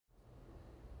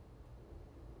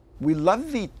We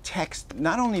love the text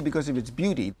not only because of its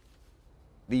beauty.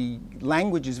 The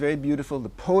language is very beautiful, the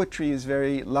poetry is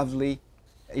very lovely,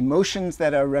 emotions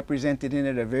that are represented in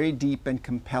it are very deep and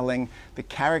compelling, the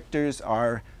characters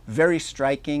are very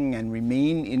striking and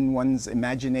remain in one's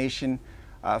imagination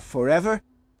forever.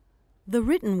 The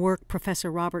written work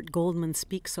Professor Robert Goldman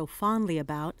speaks so fondly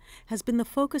about has been the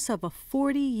focus of a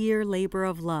 40-year labor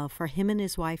of love for him and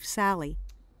his wife Sally.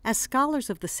 As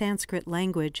scholars of the Sanskrit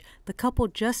language, the couple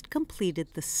just completed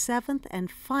the 7th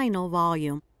and final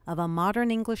volume of a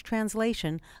modern English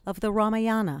translation of the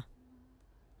Ramayana.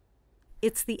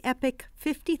 It's the epic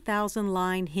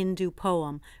 50,000-line Hindu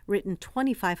poem written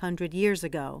 2,500 years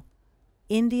ago.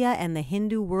 India and the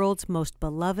Hindu world's most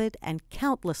beloved and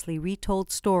countlessly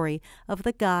retold story of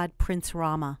the god Prince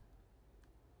Rama.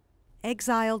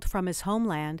 Exiled from his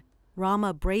homeland,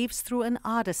 Rama braves through an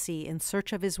Odyssey in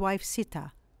search of his wife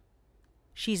Sita.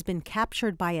 She's been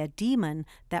captured by a demon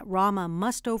that Rama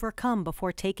must overcome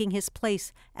before taking his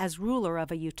place as ruler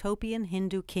of a utopian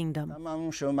Hindu kingdom.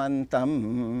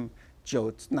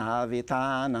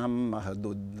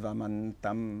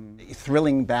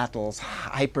 Thrilling battles,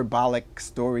 hyperbolic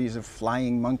stories of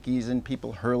flying monkeys and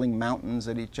people hurling mountains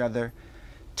at each other,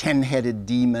 10-headed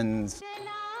demons.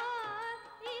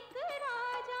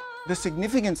 The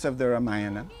significance of the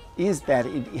Ramayana is that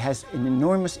it has an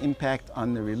enormous impact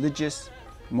on the religious,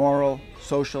 moral,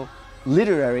 social,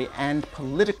 literary, and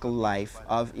political life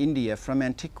of India from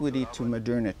antiquity to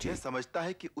modernity.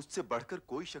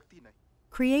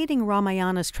 Creating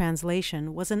Ramayana's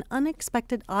translation was an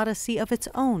unexpected odyssey of its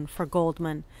own for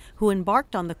Goldman, who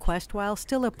embarked on the quest while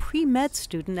still a pre-med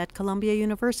student at Columbia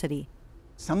University.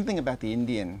 Something about the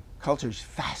Indian culture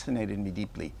fascinated me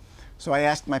deeply. So I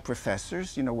asked my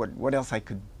professors, what else I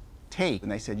could take,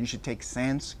 and they said, you should take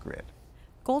Sanskrit.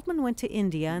 Goldman went to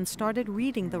India and started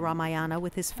reading the Ramayana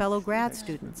with his fellow grad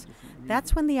students.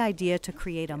 That's when the idea to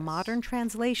create a modern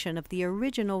translation of the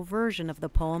original version of the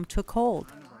poem took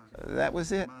hold. That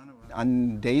was it.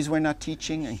 On days we're not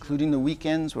teaching, including the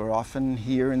weekends, we're often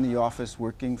here in the office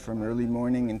working from early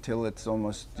morning until it's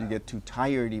almost, you get too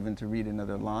tired even to read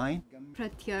another line.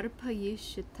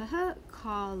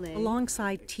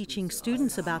 Alongside teaching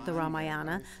students about the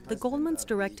Ramayana, the Goldmans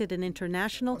directed an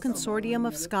international consortium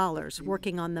of scholars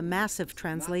working on the massive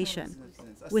translation.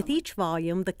 With each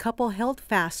volume, the couple held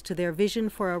fast to their vision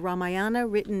for a Ramayana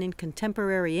written in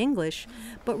contemporary English,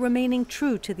 but remaining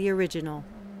true to the original.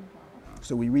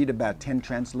 So we read about 10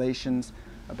 translations,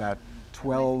 about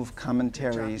 12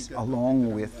 commentaries,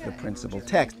 along with the principal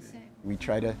text. We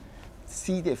try to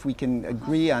see if we can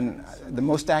agree on the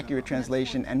most accurate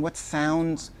translation and what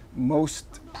sounds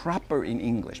most proper in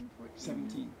English.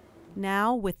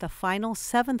 Now, with the final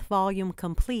 7th volume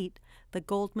complete, the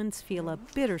Goldmans feel a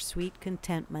bittersweet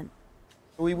contentment.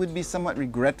 We would be somewhat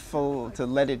regretful to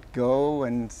let it go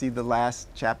and see the last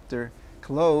chapter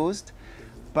closed,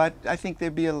 but I think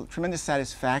there'd be a tremendous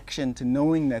satisfaction to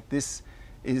knowing that this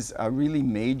is a really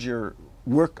major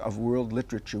work of world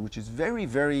literature, which is very,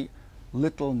 very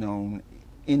little known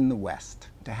in the West.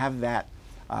 To have that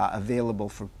available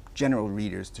for general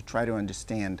readers to try to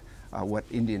understand what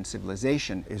Indian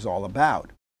civilization is all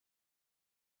about.